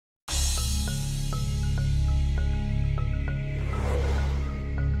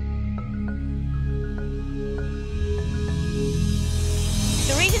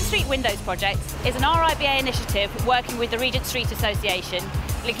Windows Project is an RIBA initiative working with the Regent Street Association,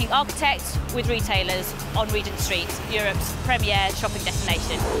 linking architects with retailers on Regent Street, Europe's premier shopping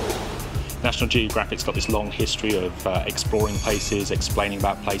destination. National Geographic's got this long history of exploring places, explaining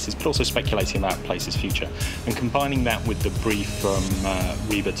about places, but also speculating about places' future. And combining that with the brief from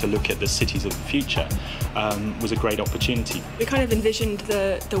RIBA to look at the cities of the future was a great opportunity. We kind of envisioned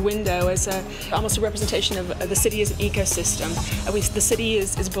the window as almost a representation of the city as an ecosystem. The city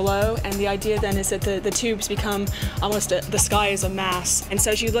is below, and the idea then is that the tubes become almost the sky as a mass. And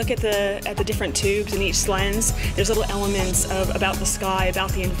so as you look at the different tubes in each lens, there's little elements about the sky, about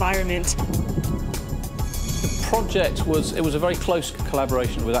the environment. The project was a very close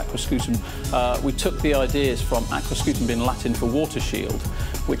collaboration with Aquascutum. We took the ideas from Aquascutum being Latin for water shield,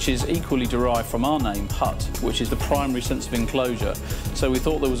 which is equally derived from our name, hut, which is the primary sense of enclosure. So we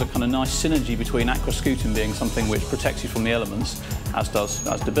thought there was a kind of nice synergy between Aquascutum being something which protects you from the elements, as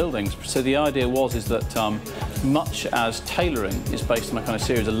do buildings. So the idea is that much as tailoring is based on a kind of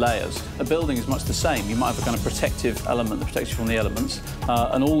series of layers, a building is much the same. You might have a kind of protective element that protects you from the elements,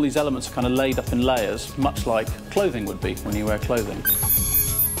 and all these elements are kind of laid up in layers, much like clothing would be when you wear clothing.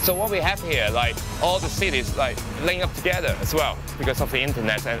 So what we have here, like all the cities linked up together as well because of the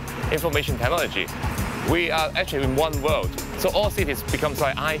internet and information technology. We are actually in one world, so all cities become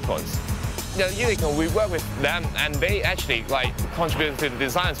like icons. You know, Unicorn, we work with them and they actually contribute to the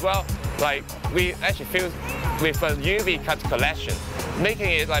design as well. We actually feel with a UV cut collection, making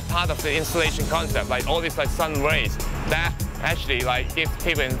it part of the installation concept, all these sun rays that actually give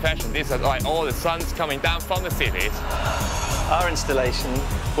people an impression these are all the suns coming down from the cities. Our installation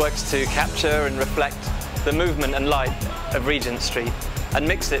works to capture and reflect the movement and light of Regent Street and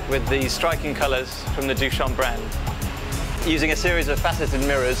mix it with the striking colours from the Duchamp brand. Using a series of faceted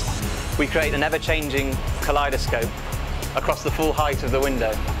mirrors, we create an ever-changing kaleidoscope across the full height of the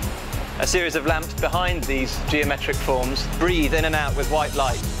window. A series of lamps behind these geometric forms breathe in and out with white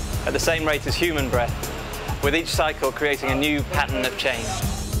light at the same rate as human breath, with each cycle creating a new pattern of change.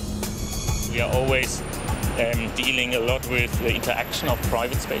 We are always dealing a lot with the interaction of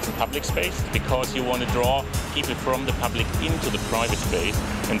private space and public space, because you want to draw people from the public into the private space,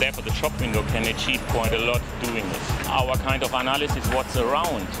 and therefore the shop window can achieve quite a lot doing this. Our kind of analysis what's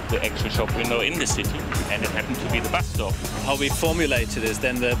around the actual shop window in the city, and it happened to be the bus stop. How we formulated is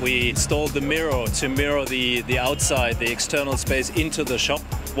then that we installed the mirror to mirror the outside, the external space into the shop.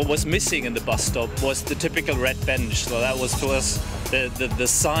 What was missing in the bus stop was the typical red bench, so that was for us the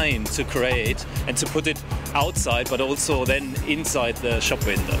sign to create and to put it outside, but also then inside the shop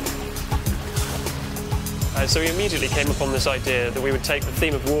window. So we immediately came upon this idea that we would take the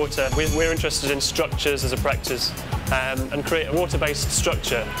theme of water. We're interested in structures as a practice and create a water-based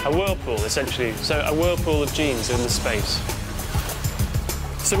structure, a whirlpool essentially, so a whirlpool of jeans in the space.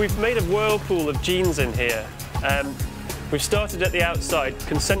 So we've made a whirlpool of jeans in here. We've started at the outside,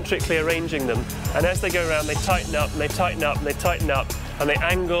 concentrically arranging them, and as they go around they tighten up and they tighten up and they tighten up, and they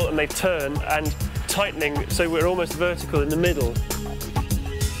angle and they turn, and tightening so we're almost vertical in the middle.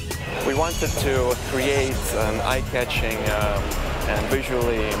 We wanted to create an eye-catching and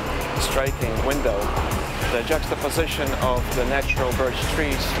visually striking window. The juxtaposition of the natural birch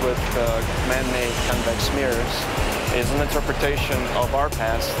trees with man-made convex mirrors is an interpretation of our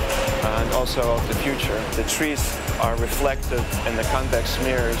past and also of the future. The trees are reflected in the convex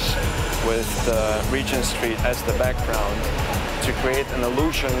mirrors with Regent Street as the background to create an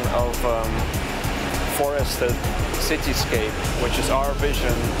illusion of forested cityscape, which is our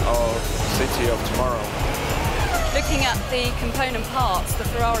vision of city of tomorrow. Looking at the component parts, the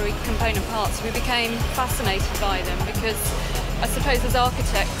Ferrari component parts, we became fascinated by them because I suppose as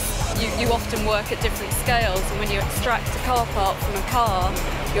architects you often work at different scales, and when you extract a car part from a car,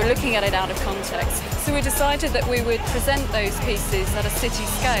 you're looking at it out of context. So we decided that we would present those pieces at a city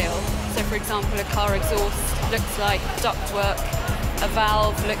scale. So for example, a car exhaust looks like ductwork, a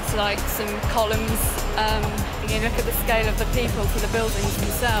valve looks like some columns. You look at the scale of the people to the buildings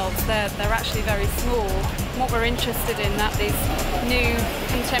themselves, they're actually very small. And what we're interested in, that these new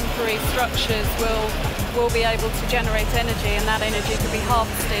contemporary structures will be able to generate energy, and that energy could be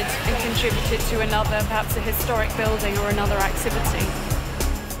harvested and contributed to another, perhaps a historic building or another activity.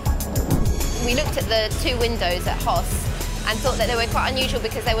 We looked at the two windows at Hoss and thought that they were quite unusual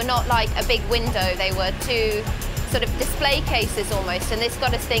because they were not like a big window, they were two sort of display cases almost, and this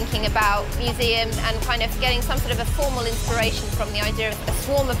got us thinking about museums and kind of getting some sort of a formal inspiration from the idea of a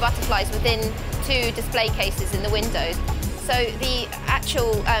swarm of butterflies within two display cases in the windows. So the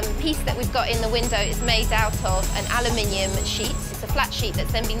actual piece that we've got in the window is made out of an aluminium sheet. It's a flat sheet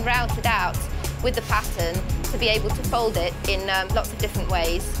that's then been routed out with the pattern to be able to fold it in lots of different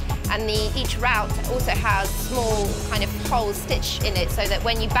ways. and each route also has small kind of holes stitched in it, so that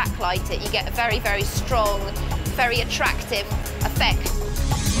when you backlight it, you get a very, very strong, very attractive effect.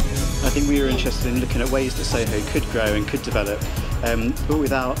 I think we were interested in looking at ways that Soho could grow and could develop, but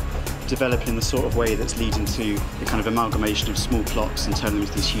without developing the sort of way that's leading to the kind of amalgamation of small plots and turning them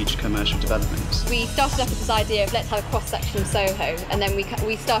into these huge commercial developments. We started off with this idea of let's have a cross-section of Soho, and then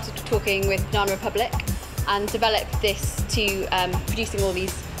we started talking with Banana Republic and developed this to producing all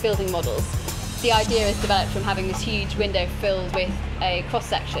these building models. The idea is developed from having this huge window filled with a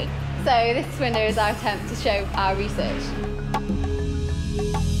cross-section. So this window is our attempt to show our research.